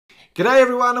G'day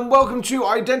everyone and welcome to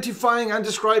Identifying and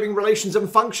Describing Relations and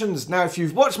Functions. Now if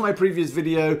you've watched my previous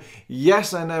video,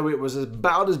 yes I know it was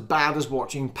about as bad as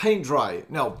watching paint dry.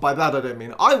 Now by that I don't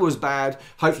mean I was bad,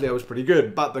 hopefully I was pretty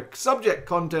good, but the subject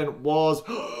content was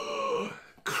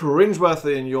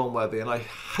cringeworthy and yawn-worthy, and I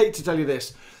hate to tell you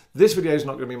this video is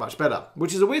not going to be much better,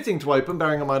 which is a weird thing to open,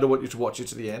 bearing in mind I want you to watch it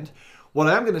to the end. What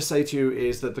I am going to say to you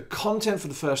is that the content for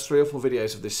the first 3 or 4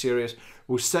 videos of this series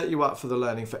will set you up for the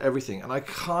learning for everything. And I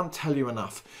can't tell you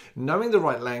enough. Knowing the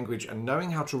right language and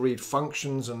knowing how to read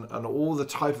functions and all the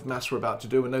type of maths we're about to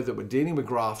do and know that we're dealing with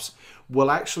graphs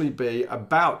will actually be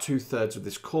about 2/3 of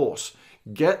this course.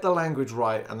 Get the language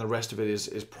right and the rest of it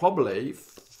is probably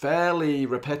fairly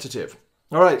repetitive.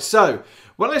 All right, so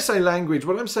when I say language,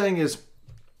 what I'm saying is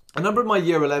a number of my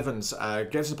year 11s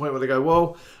get to the point where they go,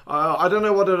 well, I don't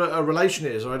know what a relation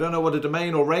is, or I don't know what a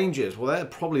domain or range is. Well, they're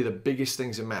probably the biggest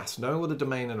things in maths. Knowing what a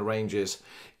domain and a range is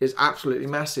absolutely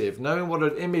massive. Knowing what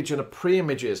an image and a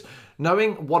pre-image is,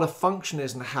 knowing what a function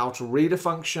is and how to read a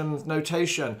function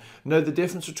notation, know the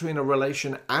difference between a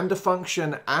relation and a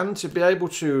function, and to be able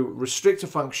to restrict a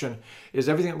function is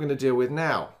everything I'm going to deal with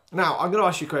now. Now, I'm going to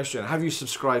ask you a question. Have you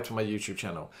subscribed to my YouTube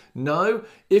channel? No?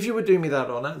 If you would do me that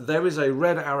honor, there is a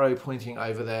red arrow pointing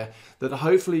over there that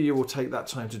hopefully you will take that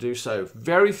time to do so.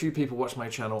 Very few people watch my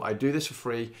channel. I do this for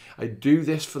free. I do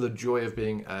this for the joy of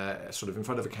being sort of in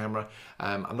front of a camera.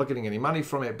 I'm not getting any money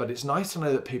from it, but it's nice to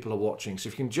know that people are watching. So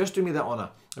if you can just do me that honor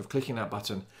of clicking that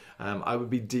button, I would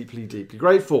be deeply, deeply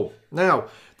grateful. Now,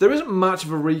 there isn't much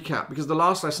of a recap because the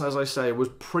last lesson, as I say, was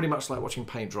pretty much like watching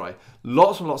paint dry.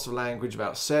 Lots and lots of language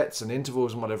about sets and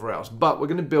intervals and whatever else, but we're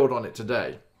going to build on it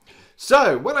today.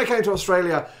 So, when I came to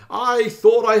Australia, I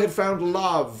thought I had found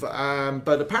love,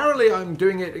 but apparently I'm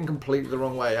doing it in completely the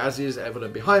wrong way, as is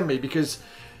evident behind me, because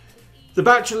The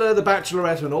Bachelor, The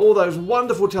Bachelorette, and all those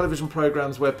wonderful television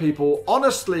programs where people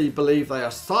honestly believe they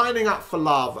are signing up for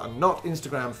love and not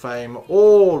Instagram fame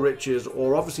or riches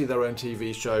or obviously their own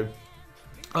TV show.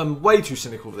 I'm way too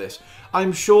cynical for this.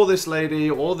 I'm sure this lady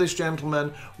or this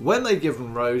gentleman, when they give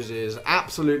them roses,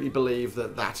 absolutely believe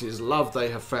that that is love they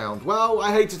have found. Well,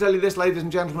 I hate to tell you this, ladies and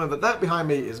gentlemen, but that behind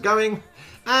me is going,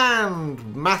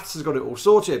 and maths has got it all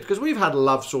sorted, because we've had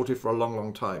love sorted for a long,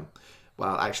 long time.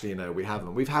 Well, actually, no, we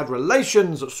haven't. We've had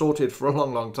relations sorted for a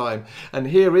long, long time. And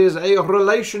here is a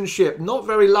relationship. Not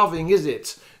very loving, is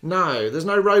it? No, there's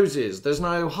no roses. There's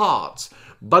no hearts.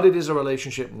 But it is a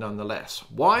relationship nonetheless.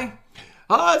 Why?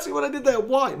 Ah, see what I did there?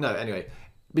 Why? No, anyway.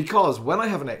 Because when I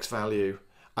have an X value,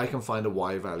 I can find a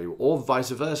Y value. Or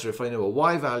vice versa. If I know a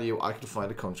Y value, I can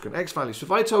find a consequent X value. So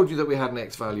if I told you that we had an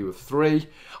X value of 3,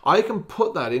 I can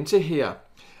put that into here.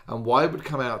 And Y would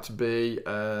come out to be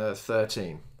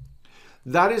 13.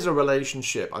 That is a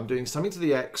relationship. I'm doing something to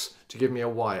the X to give me a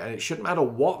Y, and it shouldn't matter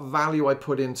what value I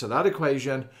put into that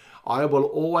equation, I will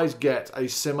always get a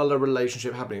similar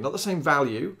relationship happening. Not the same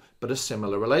value, but a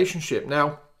similar relationship.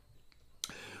 Now,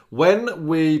 when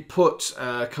we put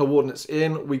coordinates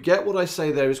in, we get what I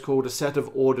say there is called a set of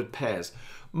ordered pairs.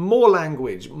 More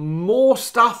language, more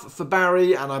stuff for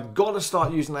Barry, and I've got to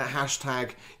start using that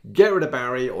hashtag get rid of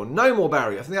Barry or no more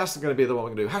Barry. I think that's going to be the one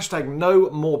we're going to do. Hashtag no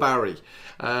more Barry.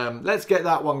 Let's get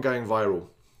that one going viral.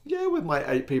 Yeah, with my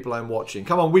 8 people I'm watching.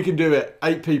 Come on, we can do it.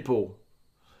 8 people.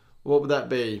 What would that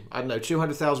be? I don't know,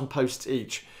 200,000 posts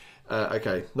each.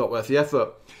 Okay, not worth the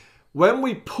effort. When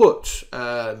we put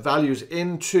values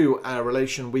into our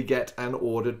relation, we get an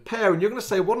ordered pair. And you're going to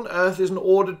say, what on earth is an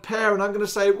ordered pair? And I'm going to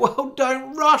say, well,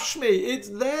 don't rush me. It's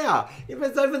there. If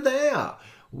it's over there.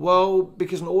 Well,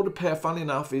 because an ordered pair, funnily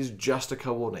enough, is just a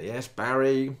coordinate. Yes,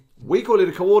 Barry. We call it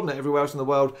a coordinate everywhere else in the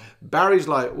world. Barry's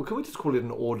like, well, can we just call it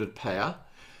an ordered pair?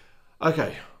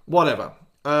 Okay, whatever.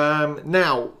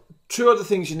 Now, 2 other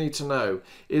things you need to know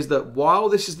is that while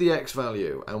this is the X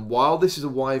value and while this is a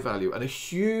Y value, and a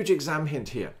huge exam hint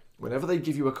here, whenever they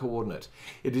give you a coordinate,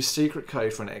 it is secret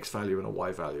code for an X value and a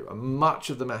Y value. And much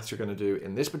of the maths you're going to do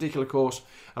in this particular course,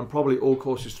 and probably all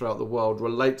courses throughout the world,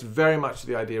 relates very much to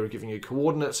the idea of giving you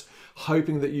coordinates,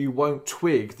 hoping that you won't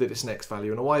twig that it's an X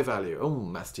value and a Y value. Oh,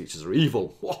 maths teachers are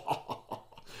evil.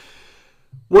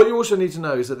 What you also need to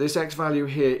know is that this X value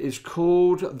here is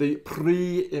called the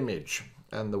pre-image.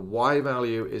 And the Y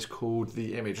value is called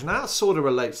the image. And that sort of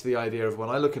relates to the idea of when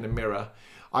I look in a mirror,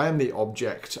 I am the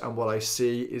object and what I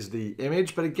see is the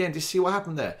image. But again, do you see what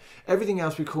happened there? Everything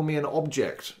else we call me an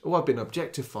object. Oh, I've been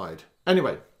objectified.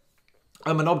 Anyway,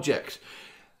 I'm an object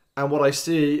and what I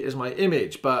see is my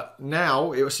image. But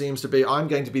now it seems to be I'm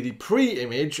going to be the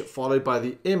pre-image followed by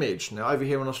the image. Now over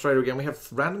here in Australia again, we have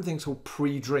random things called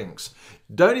pre-drinks.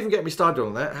 Don't even get me started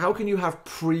on that. How can you have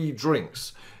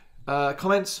pre-drinks?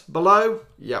 Comments below?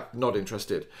 Yep, not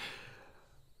interested.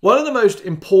 One of the most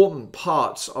important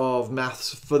parts of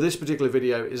maths for this particular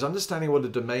video is understanding what a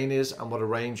domain is and what a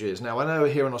range is. Now, I know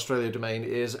here in Australia, a domain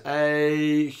is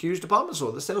a huge department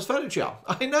store that sells furniture.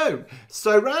 I know,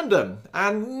 so random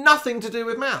and nothing to do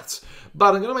with maths.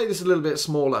 But I'm going to make this a little bit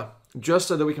smaller just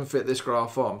so that we can fit this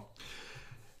graph on.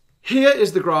 Here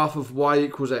is the graph of y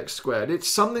equals x squared. It's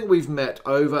something we've met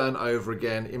over and over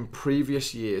again in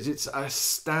previous years. It's a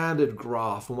standard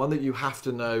graph and one that you have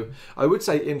to know, I would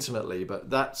say intimately, but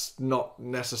that's not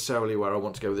necessarily where I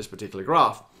want to go with this particular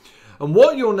graph. And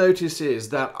what you'll notice is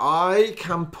that I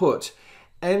can put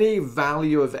any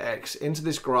value of x into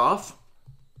this graph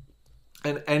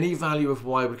and any value of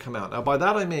y would come out. Now by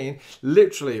that I mean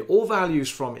literally all values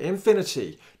from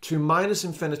infinity to minus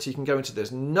infinity can go into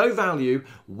this. No value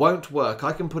won't work.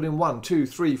 I can put in 1, 2,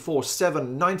 3, 4,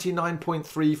 7, 99.34,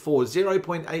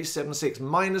 0.876,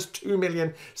 minus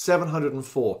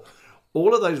 2,704,000.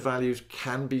 All of those values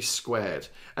can be squared.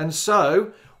 And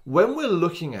so when we're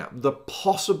looking at the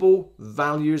possible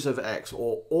values of x,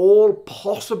 or all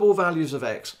possible values of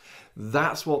x,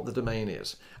 that's what the domain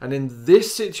is. And in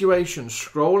this situation,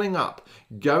 scrolling up,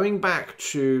 going back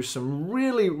to some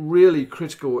really, really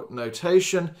critical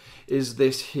notation is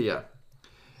this here.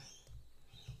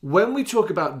 When we talk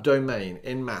about domain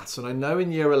in maths, and I know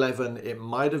in year 11 it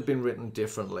might have been written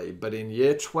differently, but in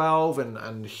year 12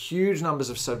 and huge numbers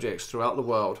of subjects throughout the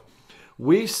world,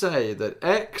 we say that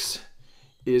x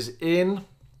is in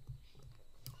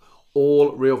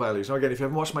all real values. Now again, if you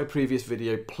haven't watched my previous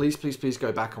video, please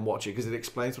go back and watch it because it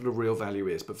explains what a real value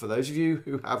is. But for those of you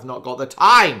who have not got the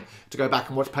time to go back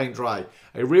and watch paint dry,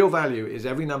 a real value is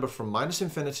every number from minus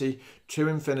infinity to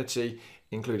infinity,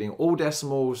 including all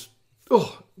decimals,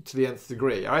 to the nth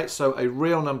degree. All right, so a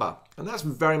real number. And that's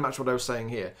very much what I was saying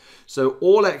here. So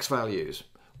all x values,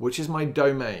 which is my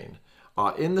domain,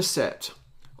 are in the set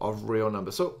of real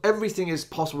numbers. So everything is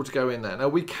possible to go in there. Now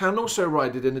we can also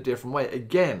write it in a different way.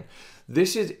 Again,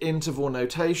 this is interval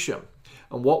notation.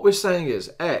 And what we're saying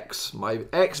is x, my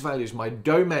x values, my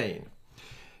domain,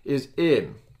 is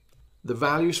in the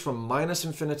values from minus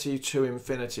infinity to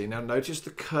infinity. Now notice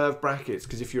the curved brackets,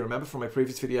 because if you remember from my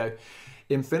previous video,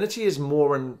 infinity is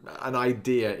more an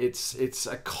idea. It's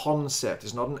a concept.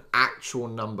 It's not an actual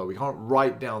number. We can't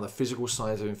write down the physical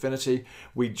size of infinity.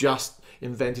 We just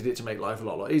invented it to make life a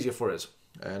lot easier for us.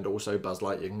 And also Buzz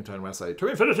Lightyear can turn around and say, to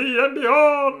infinity and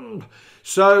beyond.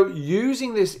 So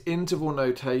using this interval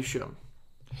notation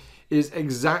is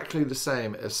exactly the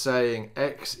same as saying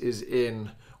x is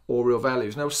in all real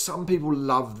values. Now, some people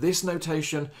love this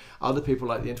notation. Other people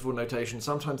like the interval notation.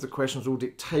 Sometimes the questions will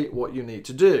dictate what you need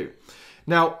to do.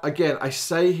 Now, again, I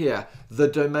say here, the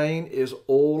domain is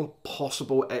all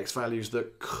possible x values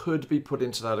that could be put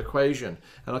into that equation.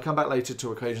 And I'll come back later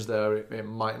to equations there it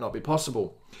might not be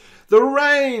possible. The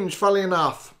range, funnily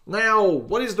enough. Now,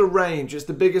 what is the range? It's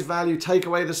the biggest value, take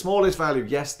away the smallest value.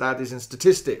 Yes, that is in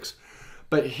statistics.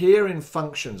 But here in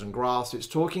functions and graphs, it's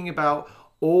talking about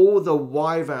all the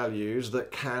y values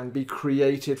that can be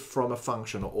created from a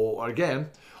function. Or again,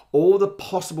 all the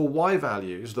possible y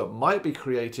values that might be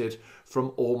created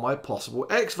from all my possible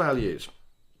x values.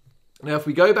 Now, if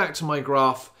we go back to my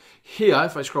graph here,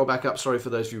 if I scroll back up, sorry for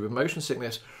those of you with motion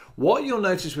sickness, what you'll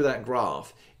notice with that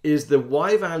graph is the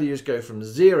y values go from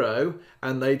 0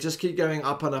 and they just keep going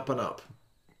up and up and up.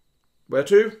 Where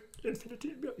to?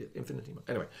 Infinity. Infinity.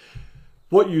 Anyway,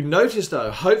 what you notice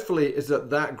though, hopefully, is that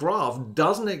that graph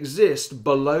doesn't exist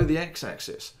below the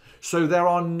x-axis. So there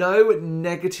are no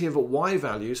negative y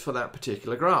values for that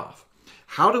particular graph.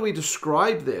 How do we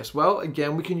describe this? Well,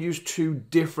 again, we can use two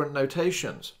different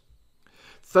notations.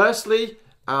 Firstly,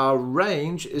 our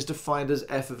range is defined as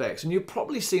f of x. And you've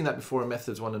probably seen that before in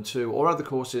methods 1 and 2 or other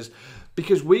courses,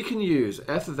 because we can use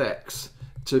f of x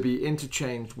to be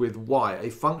interchanged with y, a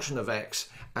function of x,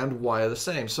 and y are the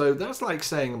same. So that's like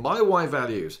saying my y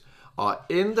values are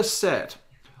in the set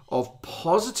of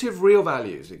positive real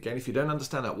values. Again, if you don't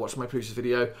understand that, watch my previous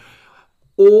video.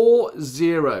 Or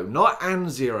 0, not and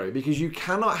 0, because you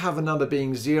cannot have a number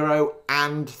being 0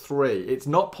 and 3. It's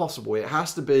not possible. It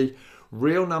has to be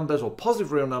real numbers or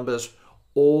positive real numbers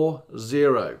or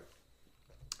 0.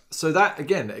 So that,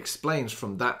 again, explains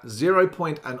from that 0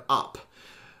 point and up.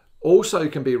 Also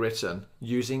can be written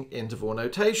using interval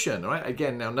notation. Right?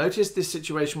 Again, now notice this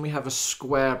situation, we have a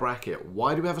square bracket.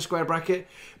 Why do we have a square bracket?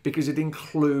 Because it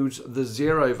includes the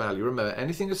 0 value. Remember,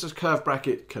 anything that's a curved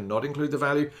bracket cannot include the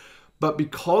value. But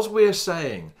because we're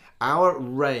saying our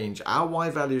range, our y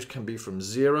values can be from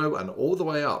 0 and all the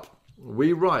way up,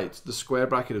 we write the square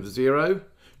bracket of 0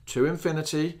 to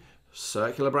infinity,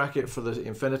 circular bracket for the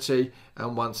infinity,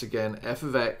 and once again, f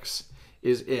of x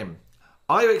is in.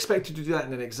 Are you expected to do that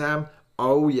in an exam?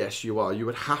 Oh, yes, you are. You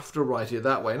would have to write it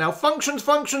that way. Now, functions,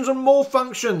 functions, and more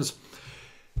functions.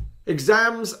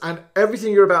 Exams and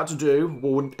everything you're about to do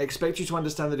will expect you to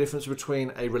understand the difference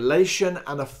between a relation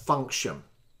and a function.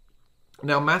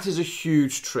 Now, math is a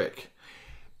huge trick.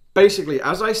 Basically,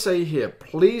 as I say here,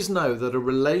 please know that a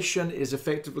relation is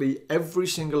effectively every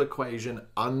single equation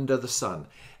under the sun.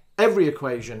 Every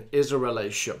equation is a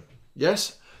relation,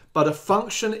 yes? But a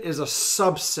function is a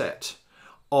subset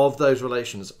of those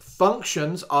relations.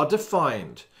 Functions are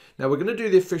defined. Now we're going to do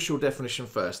the official definition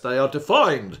first. They are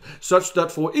defined such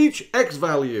that for each x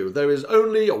value there is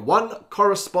only one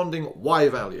corresponding y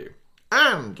value.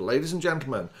 And, ladies and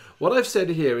gentlemen, what I've said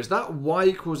here is that y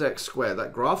equals x squared,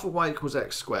 that graph of y equals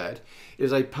x squared,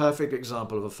 is a perfect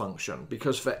example of a function,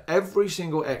 because for every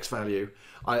single x value,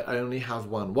 I only have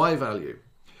one y value.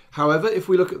 However, if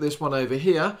we look at this one over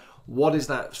here, what is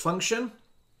that function?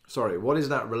 Sorry, what is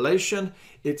that relation?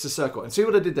 It's a circle. And see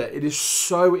what I did there? It is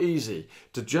so easy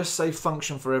to just say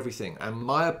function for everything. And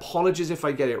my apologies if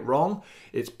I get it wrong.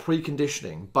 It's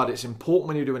preconditioning, but it's important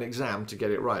when you do an exam to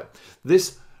get it right.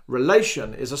 This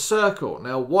relation is a circle.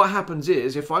 Now, what happens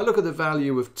is, if I look at the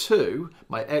value of 2,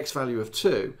 my x value of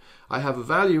 2, I have a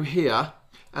value here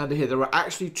and here. There are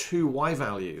actually two y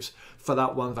values for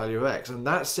that one value of x. And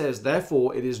that says,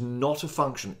 therefore, it is not a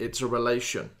function. It's a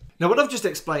relation. Now, what I've just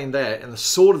explained there, in the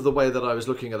sort of the way that I was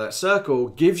looking at that circle,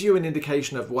 gives you an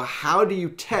indication of, well, how do you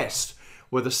test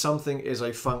whether something is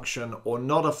a function or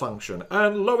not a function?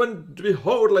 And lo and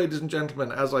behold, ladies and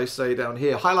gentlemen, as I say down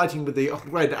here, highlighting with the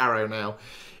red arrow now,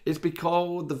 it's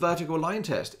called the vertical line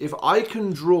test. If I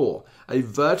can draw a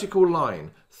vertical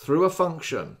line through a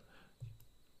function,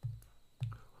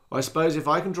 I suppose if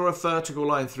I can draw a vertical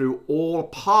line through all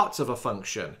parts of a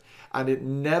function, and it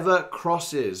never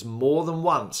crosses more than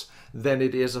once, then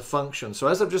it is a function. So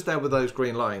as I've just done with those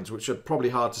green lines, which are probably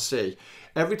hard to see,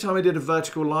 every time I did a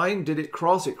vertical line, did it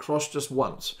cross? It crossed just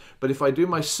once. But if I do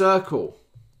my circle,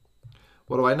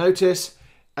 what do I notice?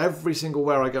 Every single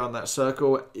where I go on that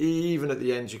circle, even at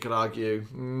the end you could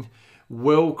argue,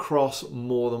 will cross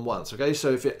more than once. Okay,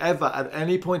 so if it ever at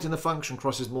any point in the function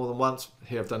crosses more than once,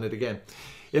 here I've done it again.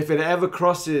 If it ever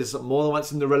crosses more than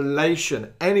once in the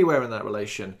relation, anywhere in that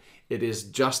relation, it is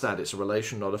just that. It's a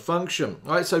relation, not a function.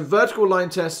 All right, so vertical line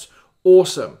tests,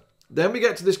 awesome. Then we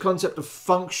get to this concept of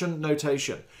function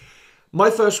notation. My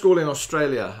first school in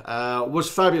Australia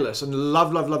was fabulous and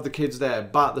love the kids there.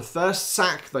 But the first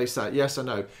sack they sat, yes, I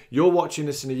know, you're watching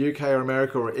this in the UK or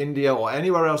America or India or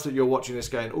anywhere else that you're watching this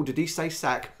going, oh, did he say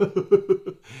sack?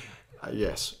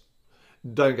 Yes.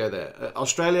 Don't go there.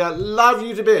 Australia, love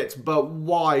you to bits, but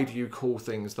why do you call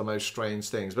things the most strange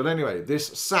things? But anyway, this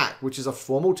SAC, which is a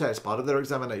formal test, part of their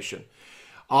examination,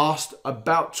 asked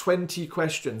about 20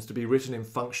 questions to be written in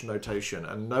function notation.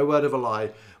 And no word of a lie,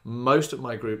 most of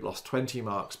my group lost 20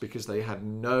 marks because they had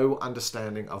no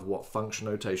understanding of what function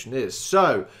notation is.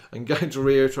 So, I'm going to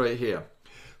reiterate here.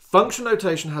 Function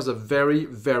notation has a very,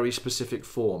 very specific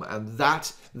form, and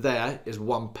that there is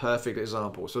one perfect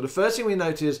example. So the first thing we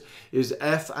notice is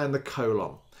F and the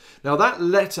colon. Now that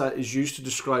letter is used to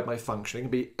describe my function. It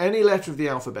can be any letter of the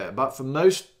alphabet, but for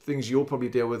most things you'll probably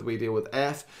deal with, we deal with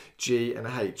F, G, and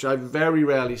H. I very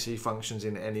rarely see functions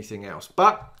in anything else,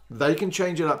 but they can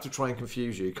change it up to try and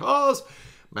confuse you because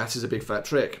maths is a big fat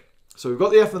trick. So we've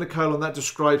got the F and the colon, that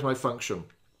describes my function.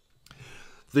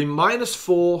 The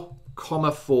 -4,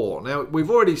 4. Now, we've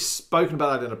already spoken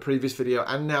about that in a previous video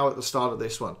and now at the start of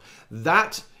this one.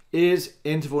 That is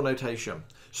interval notation.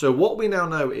 So what we now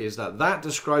know is that that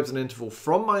describes an interval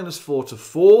from -4 to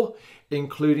 4,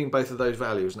 including both of those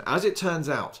values. And as it turns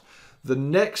out, the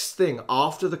next thing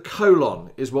after the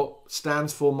colon is what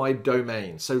stands for my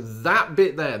domain. So that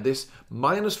bit there, this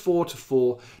 -4 to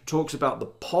 4, talks about the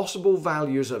possible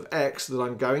values of x that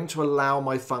I'm going to allow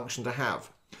my function to have.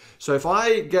 So if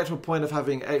I get to a point of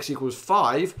having x equals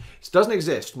 5, it doesn't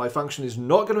exist. My function is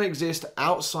not going to exist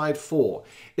outside 4.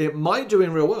 It might do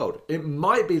in real world. It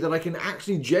might be that I can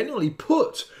actually genuinely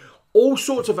put all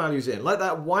sorts of values in, like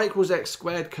that y equals x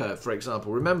squared curve, for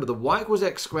example. Remember, the y equals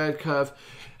x squared curve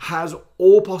has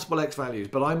all possible x values,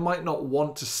 but I might not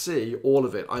want to see all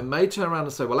of it. I may turn around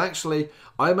and say, well, actually,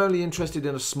 I'm only interested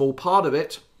in a small part of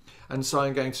it, and so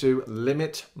I'm going to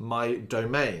limit my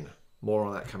domain. More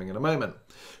on that coming in a moment.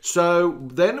 So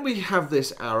then we have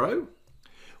this arrow,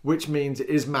 which means it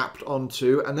is mapped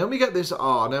onto, and then we get this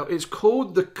R. Now it's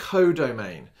called the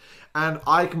codomain. And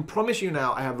I can promise you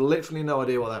now, I have literally no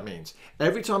idea what that means.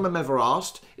 Every time I'm ever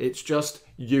asked, it's just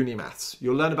uni maths.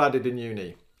 You'll learn about it in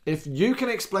uni. If you can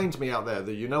explain to me out there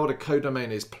that you know what a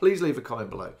codomain is, please leave a comment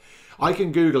below. I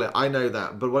can Google it, I know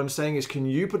that. But what I'm saying is, can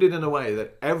you put it in a way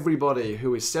that everybody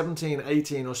who is 17,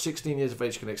 18 or 16 years of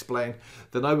age can explain?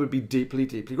 Then I would be deeply,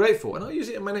 deeply grateful. And I'll use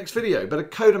it in my next video. But a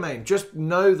codomain, just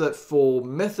know that for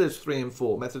methods 3 and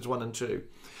 4, methods 1 and 2,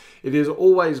 it is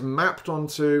always mapped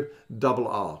onto double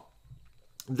R.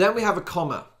 Then we have a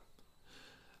comma.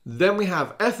 Then we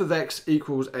have f of x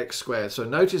equals x squared. So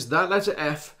notice that letter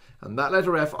f and that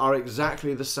letter f are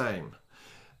exactly the same.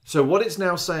 So what it's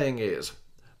now saying is,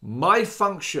 my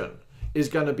function is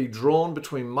going to be drawn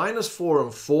between -4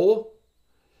 and 4,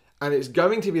 and it's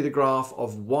going to be the graph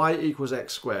of y equals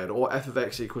x squared, or f of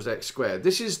x equals x squared.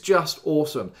 This is just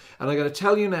awesome. And I'm going to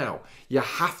tell you now, you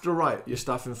have to write your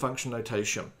stuff in function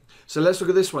notation. So let's look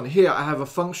at this one. Here I have a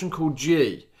function called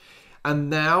g.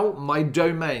 And now my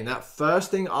domain, that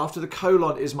first thing after the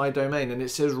colon, is my domain, and it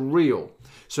says real.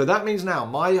 So that means now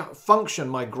my function,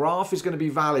 my graph, is going to be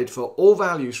valid for all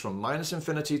values from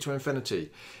 -infinity to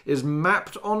infinity, is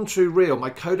mapped onto real. My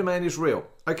codomain is real.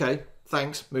 Okay,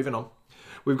 thanks. Moving on.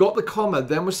 We've got the comma.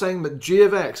 Then we're saying that g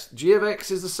of x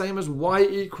is the same as y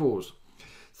equals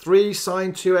 3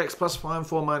 sine 2x plus 5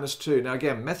 4 minus 2. Now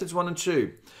again, methods 1 and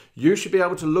 2. You should be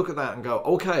able to look at that and go,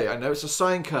 okay, I know it's a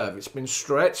sine curve. It's been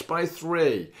stretched by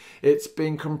 3. It's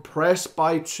been compressed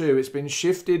by 2. It's been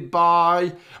shifted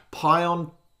by pi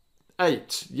on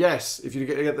 8. Yes, if you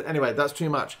get anyway, that's too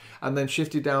much. And then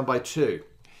shifted down by 2.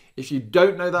 If you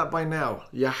don't know that by now,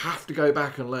 you have to go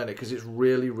back and learn it because it's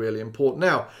really, really important.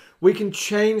 Now, we can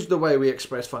change the way we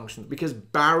express functions because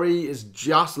Barry is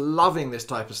just loving this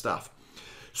type of stuff.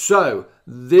 So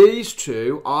these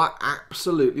two are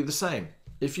absolutely the same.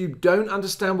 If you don't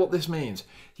understand what this means,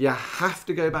 you have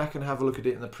to go back and have a look at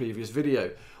it in the previous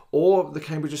video or the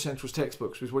Cambridge Essentials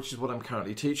textbooks, which is what I'm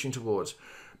currently teaching towards.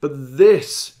 But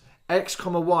this x,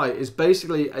 y is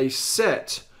basically a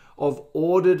set of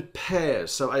ordered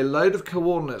pairs. So a load of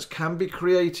coordinates can be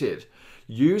created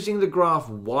using the graph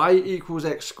y equals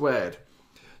x squared,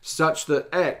 such that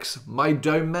x, my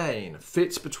domain,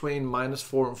 fits between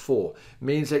 -4 and 4,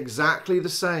 means exactly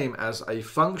the same as a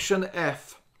function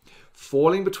f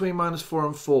falling between -4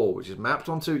 and 4, which is mapped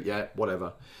onto, yeah,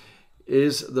 whatever,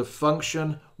 is the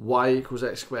function y equals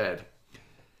x squared.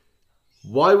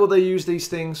 Why will they use these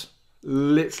things?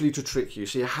 Literally to trick you.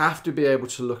 So you have to be able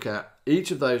to look at each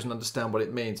of those and understand what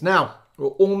it means. Now, we're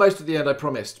almost at the end, I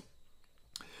promised.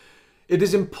 It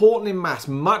is important in maths,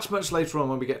 much later on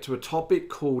when we get to a topic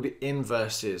called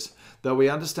inverses, that we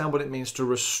understand what it means to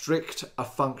restrict a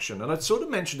function. And I sort of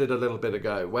mentioned it a little bit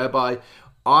ago, whereby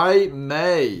I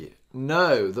may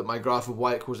know that my graph of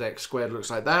y equals x squared looks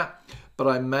like that, but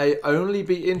I may only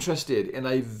be interested in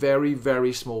a very,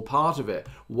 very small part of it.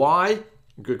 Why?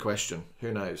 Good question.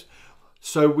 Who knows?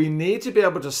 So we need to be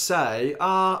able to say,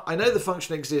 I know the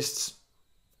function exists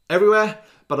everywhere,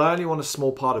 but I only want a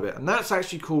small part of it. And that's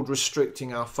actually called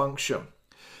restricting our function.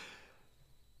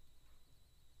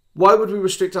 Why would we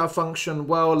restrict our function?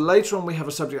 Well, later on we have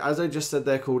a subject, as I just said,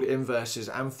 they're called inverses.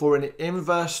 And for an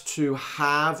inverse to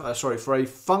have, for a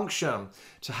function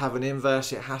to have an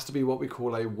inverse, it has to be what we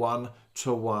call a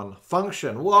one-to-one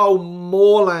function. Whoa,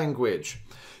 more language.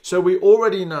 So we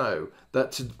already know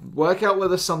that to work out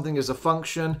whether something is a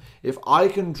function, if I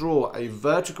can draw a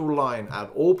vertical line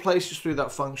at all places through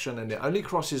that function and it only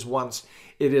crosses once,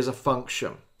 it is a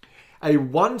function. A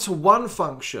one-to-one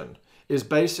function is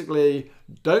basically,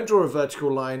 don't draw a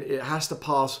vertical line, it has to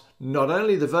pass not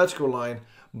only the vertical line,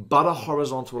 but a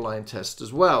horizontal line test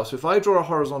as well. So if I draw a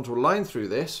horizontal line through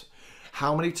this,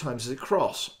 how many times does it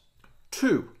cross?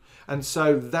 2. And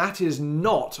so that is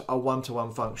not a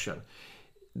one-to-one function.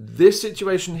 This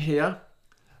situation here,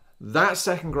 that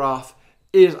second graph,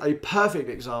 is a perfect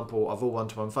example of a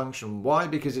one-to-one function. Why?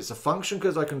 Because it's a function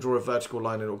because I can draw a vertical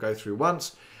line and it will go through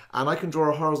once, and I can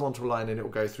draw a horizontal line and it will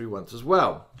go through once as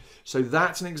well. So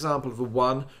that's an example of a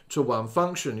one-to-one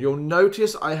function. You'll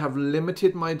notice I have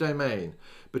limited my domain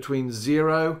between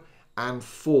 0 and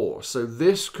 4. So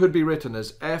this could be written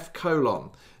as f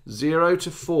colon 0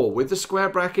 to 4 with the square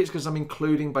brackets because I'm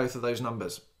including both of those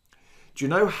numbers. Do you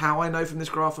know how I know from this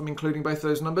graph I'm including both of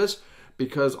those numbers?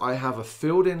 Because I have a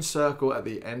filled in circle at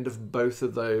the end of both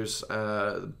of those,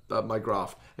 my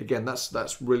graph. Again,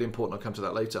 that's really important. I'll come to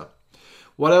that later.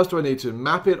 What else do I need to?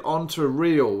 Map it onto a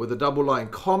real with a double line,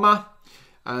 comma,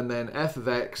 and then f of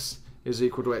x is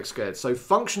equal to x squared. So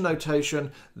function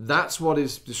notation, that's what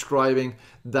is describing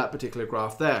that particular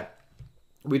graph there.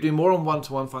 We do more on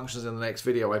one-to-one functions in the next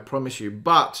video, I promise you,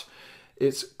 but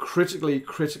it's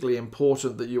critically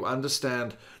important that you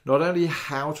understand not only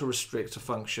how to restrict a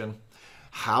function,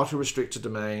 how to restrict a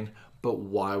domain, but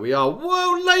why we are.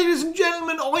 Whoa, ladies and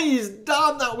gentlemen, he's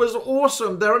done. That was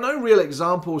awesome. There are no real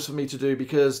examples for me to do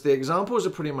because the examples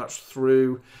are pretty much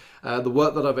through the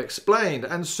work that I've explained.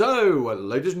 And so,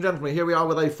 ladies and gentlemen, here we are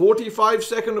with a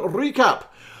 45-second recap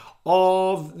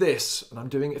of this. And I'm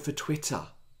doing it for Twitter.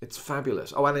 It's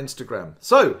fabulous. Oh, and Instagram.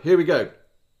 So, here we go.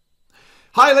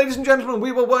 Hi, ladies and gentlemen.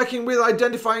 We were working with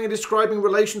identifying and describing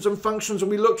relations and functions,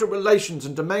 and we looked at relations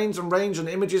and domains and range and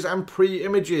images and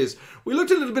pre-images. We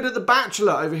looked a little bit at The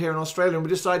Bachelor over here in Australia, and we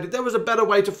decided there was a better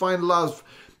way to find love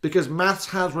because maths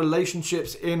has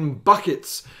relationships in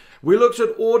buckets. We looked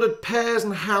at ordered pairs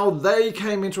and how they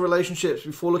came into relationships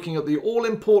before looking at the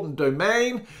all-important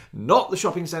domain, not the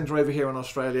shopping centre over here in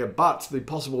Australia, but the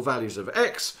possible values of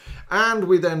X. And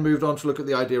we then moved on to look at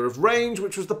the idea of range,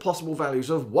 which was the possible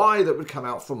values of Y that would come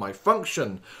out from my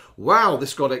function. Wow,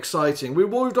 this got exciting. We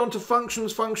moved on to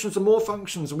functions, and more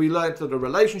functions, and we learned that a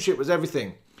relationship was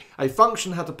everything. A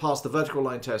function had to pass the vertical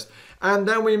line test. And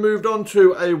then we moved on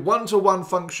to a one-to-one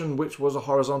function, which was a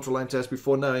horizontal line test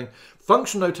before knowing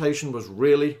function notation was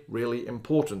really, really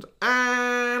important.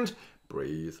 And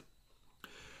breathe.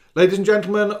 Ladies and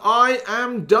gentlemen, I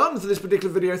am done for this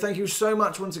particular video. Thank you so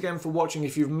much once again for watching.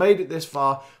 If you've made it this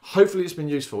far, hopefully it's been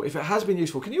useful. If it has been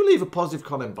useful, can you leave a positive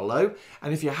comment below?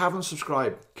 And if you haven't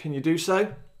subscribed, can you do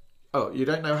so? Oh, you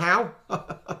don't know how?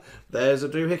 There's a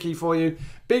doohickey for you.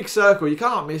 Big circle, you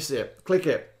can't miss it. Click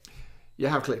it. You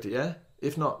have clicked it, yeah?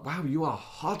 If not, wow, you are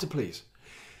hard to please.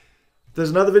 There's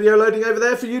another video loading over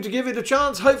there for you to give it a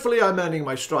chance. Hopefully I'm earning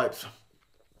my stripes.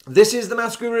 This is the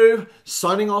MaffsGuru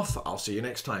signing off. I'll see you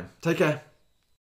next time. Take care.